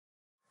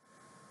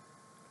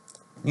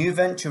New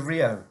venture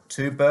Rio,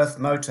 two-berth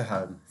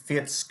motorhome,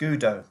 Fiat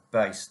Scudo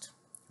based.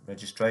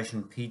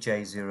 Registration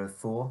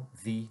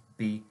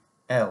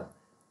PJ04VBL.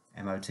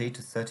 MOT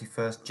to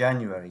 31st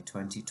January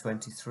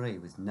 2023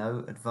 with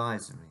no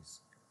advisories.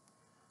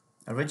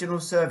 Original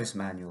service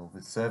manual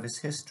with service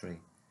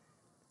history.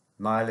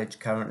 Mileage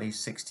currently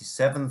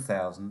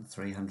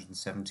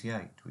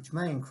 67,378, which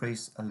may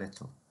increase a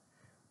little.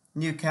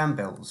 New cam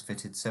belt was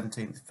fitted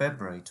 17th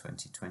February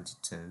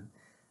 2022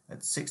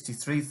 at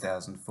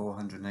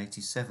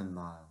 63,487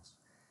 miles.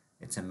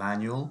 It's a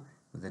manual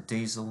with a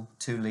diesel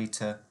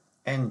 2-litre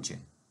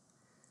engine.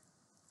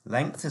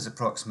 Length is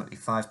approximately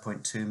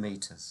 5.2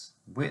 metres.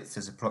 Width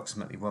is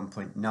approximately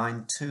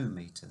 1.92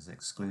 metres,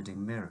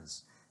 excluding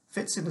mirrors.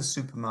 Fits in a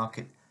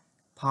supermarket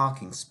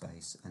parking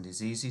space and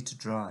is easy to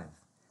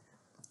drive.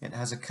 It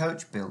has a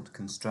coach-built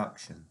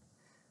construction.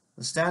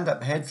 The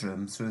stand-up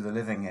headroom through the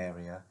living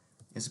area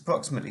is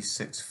approximately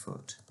 6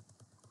 foot.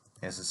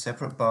 There's a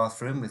separate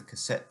bathroom with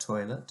cassette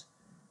toilet,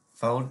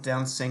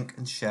 fold-down sink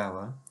and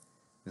shower,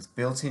 with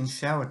built-in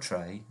shower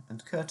tray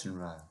and curtain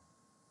rail.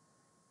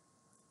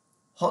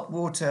 Hot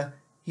water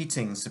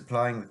heating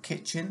supplying the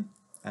kitchen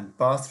and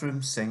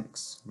bathroom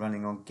sinks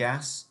running on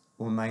gas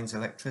or mains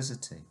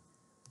electricity.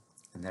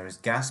 And there is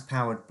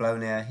gas-powered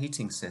blown air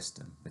heating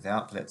system with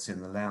outlets in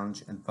the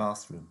lounge and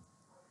bathroom.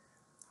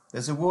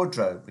 There's a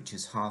wardrobe which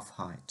is half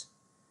height.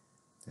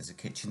 There's a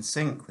kitchen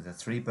sink with a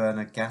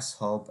 3-burner gas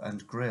hob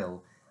and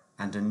grill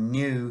and a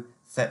new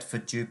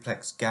Thetford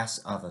duplex gas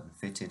oven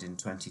fitted in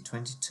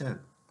 2022.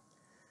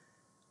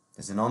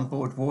 There's an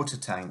onboard water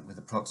tank with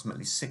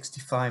approximately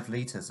 65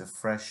 litres of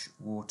fresh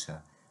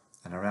water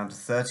and around a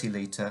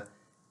 30-litre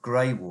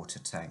grey water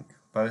tank,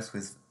 both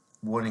with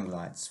warning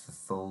lights for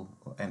full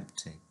or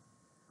empty.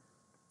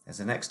 There's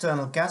an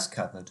external gas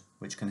cupboard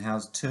which can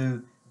house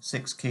 2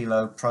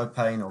 6-kilo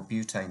propane or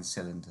butane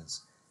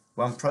cylinders.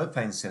 1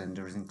 propane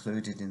cylinder is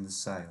included in the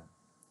sale.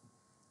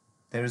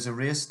 There is a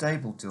rear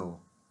stable door.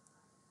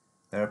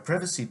 There are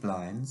privacy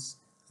blinds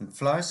and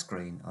fly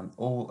screen on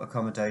all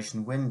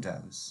accommodation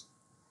windows.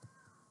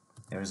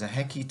 There is a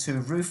Hecky 2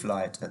 roof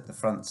light at the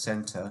front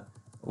centre,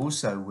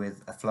 also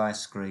with a fly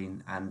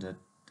screen and a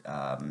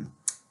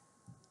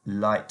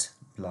light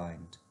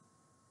blind.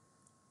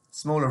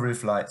 Smaller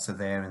roof lights are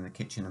there in the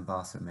kitchen and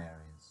bathroom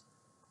areas.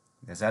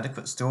 There's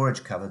adequate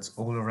storage cupboards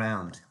all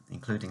around,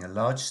 including a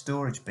large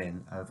storage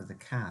bin over the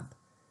cab.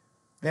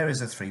 There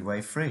is a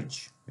 3-way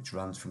fridge, which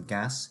runs from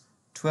gas,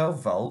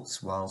 12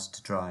 volts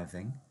whilst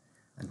driving,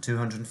 and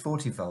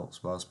 240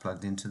 volts whilst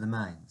plugged into the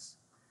mains.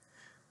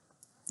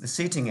 The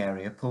seating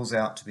area pulls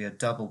out to be a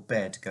double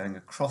bed going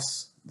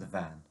across the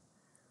van.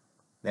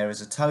 There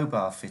is a tow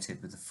bar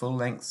fitted with a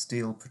full-length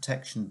steel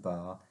protection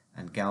bar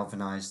and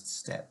galvanised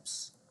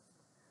steps.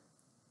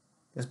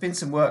 There's been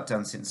some work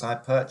done since I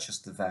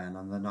purchased the van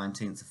on the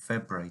 19th of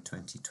February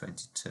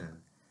 2022.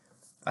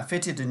 I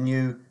fitted a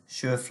new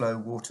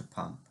SureFlow water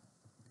pump,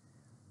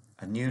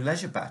 a new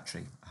leisure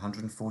battery,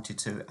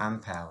 142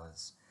 amp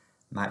hours,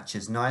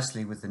 matches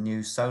nicely with the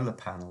new solar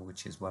panel,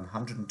 which is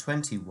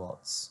 120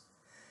 watts,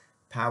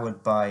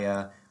 powered by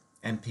a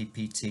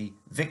MPPT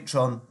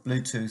Victron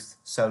Bluetooth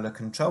solar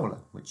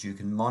controller, which you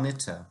can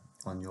monitor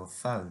on your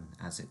phone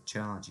as it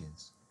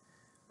charges.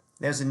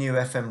 There's a new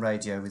FM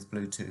radio with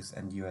Bluetooth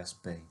and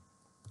USB.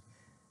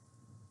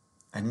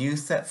 A new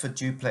Thetford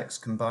duplex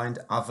combined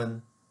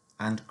oven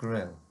and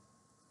grill.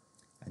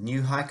 A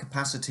new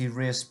high-capacity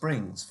rear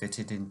springs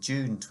fitted in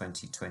June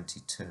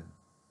 2022.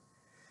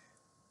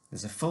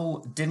 There's a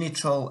full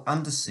Dinitrol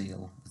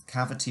underseal with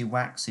cavity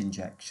wax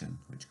injection,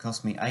 which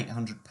cost me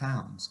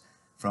 £800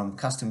 from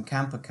Custom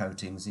Camper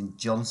Coatings in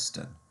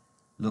Johnston.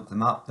 Look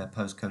them up, their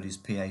postcode is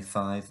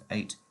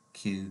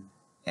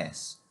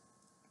PA58QS.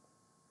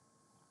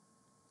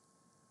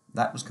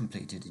 That was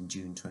completed in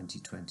June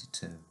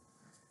 2022.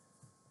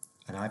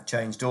 And I've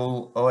changed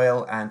all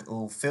oil and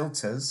all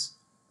filters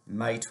in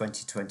May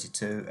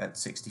 2022 at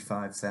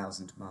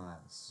 65,000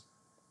 miles.